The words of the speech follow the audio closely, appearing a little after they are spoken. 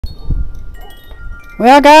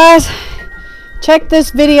Well guys, check this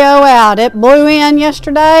video out. It blew in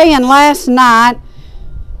yesterday and last night,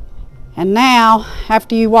 and now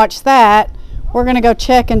after you watch that, we're gonna go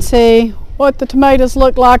check and see what the tomatoes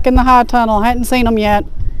look like in the high tunnel. Hadn't seen them yet.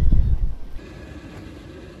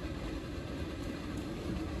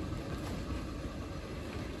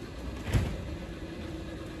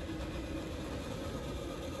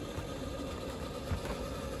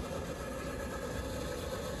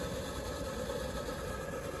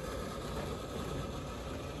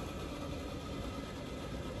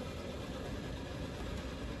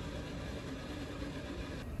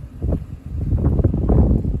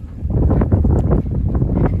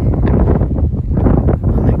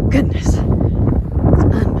 Goodness, it's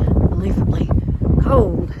unbelievably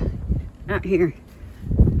cold out here.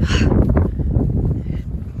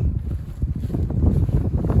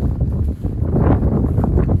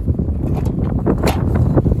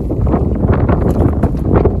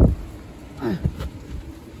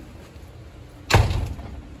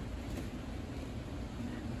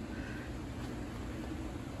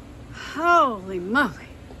 Holy moly.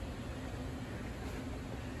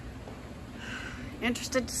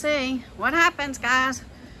 Interested to see what happens, guys.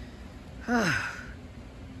 I'm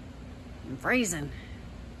freezing.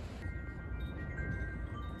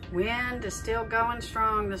 Wind is still going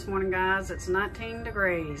strong this morning, guys. It's 19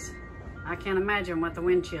 degrees. I can't imagine what the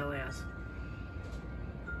wind chill is.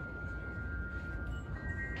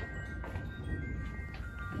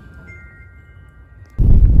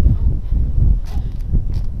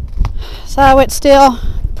 So it's still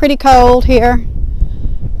pretty cold here.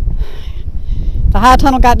 The high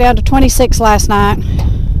tunnel got down to 26 last night.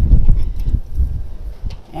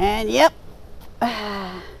 And yep,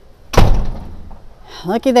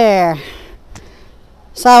 looky there.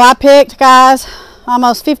 So I picked, guys,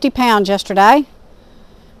 almost 50 pounds yesterday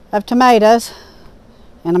of tomatoes,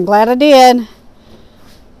 and I'm glad I did,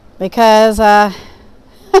 because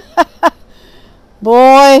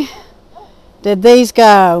boy, did these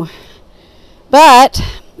go. But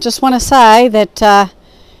just want to say that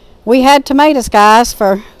we had tomatoes, guys,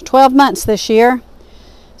 for 12 months this year.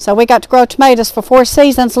 So we got to grow tomatoes for 4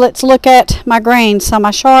 seasons. Let's look at my greens. So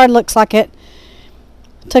my chard looks like it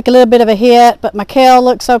took a little bit of a hit, but my kale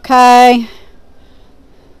looks okay.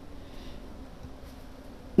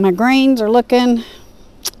 My greens are looking,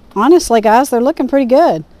 honestly, guys, they're looking pretty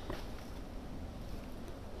good.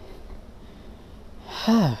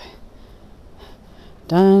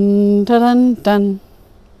 Dun, dun, dun, dun.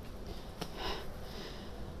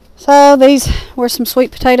 So these were some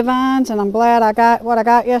sweet potato vines, and I'm glad I got what I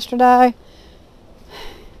got yesterday.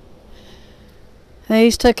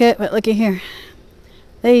 These took it, but looky here.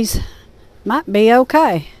 These might be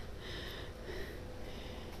okay.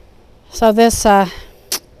 So this, yeah,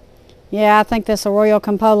 I think this Arroyo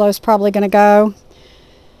Campolo is probably going to go.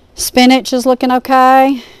 Spinach is looking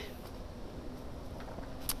okay.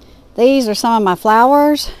 These are some of my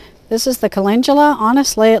flowers. This is the calendula.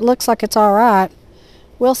 Honestly, it looks like it's all right.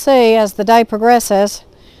 We'll see as the day progresses.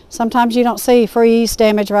 Sometimes you don't see freeze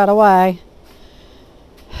damage right away,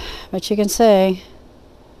 but you can see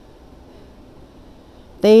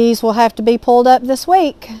these will have to be pulled up this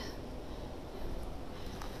week.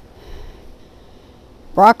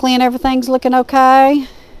 Broccoli and everything's looking okay.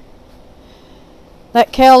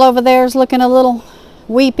 That kale over there is looking a little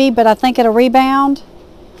weepy, but I think it'll rebound.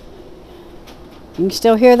 You can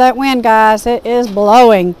still hear that wind, guys. It is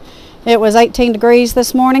blowing. It was 18 degrees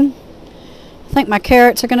this morning. I think my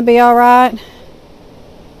carrots are going to be all right. It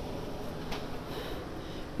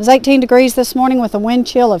was 18 degrees this morning with a wind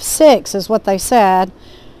chill of 6 is what they said.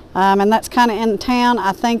 And that's kind of in town.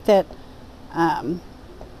 I think that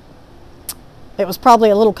it was probably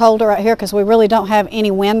a little colder right here because we really don't have any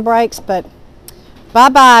wind breaks. But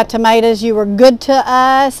bye-bye, tomatoes. You were good to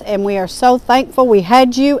us, and we are so thankful we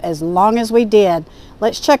had you as long as we did.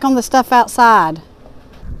 Let's check on the stuff outside.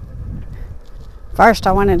 First,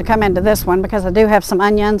 I wanted to come into this one because I do have some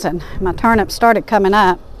onions, and my turnips started coming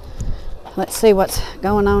up. Let's see what's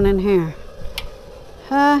going on in here.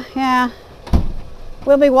 Yeah,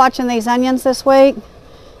 we'll be watching these onions this week.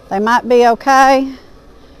 They might be okay.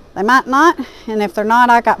 They might not, and if they're not,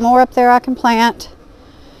 I got more up there I can plant.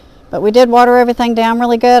 But we did water everything down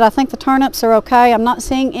really good. I think the turnips are okay. I'm not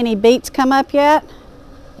seeing any beets come up yet.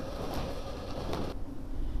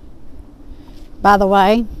 By the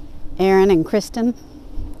way, Aaron and Kristen,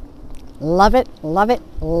 love it, love it,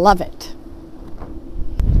 love it.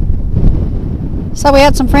 So we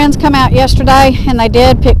had some friends come out yesterday, and they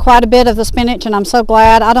did pick quite a bit of the spinach, and I'm so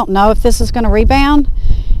glad. I don't know if this is going to rebound.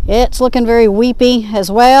 It's looking very weepy as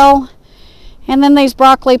well. And then these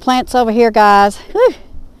broccoli plants over here, guys. Whew.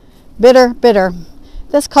 Bitter, bitter.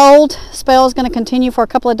 This cold spell is going to continue for a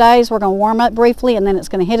couple of days. We're going to warm up briefly, and then it's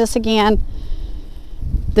going to hit us again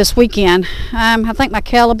this weekend. I think my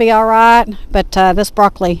kale will be all right, but this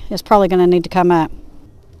broccoli is probably going to need to come up.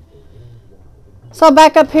 So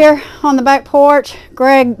back up here on the back porch,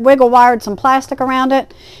 Greg wiggle wired some plastic around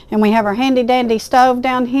it, and we have our handy dandy stove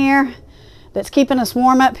down here that's keeping us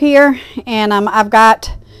warm up here. And I've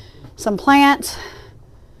got some plants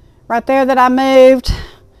right there that I moved,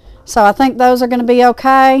 so I think those are going to be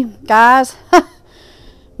okay, guys.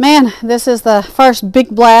 Man, this is the first big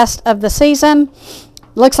blast of the season.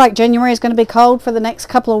 Looks like January is going to be cold for the next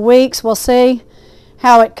couple of weeks. We'll see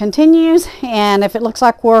how it continues, and if it looks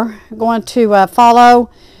like we're going to follow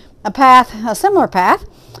a similar path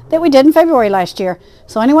that we did in February last year.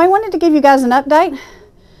 So anyway, wanted to give you guys an update.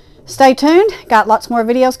 Stay tuned, got lots more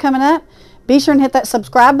videos coming up. Be sure and hit that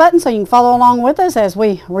subscribe button so you can follow along with us as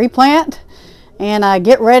we replant and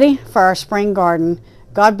get ready for our spring garden.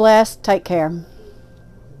 God bless, take care.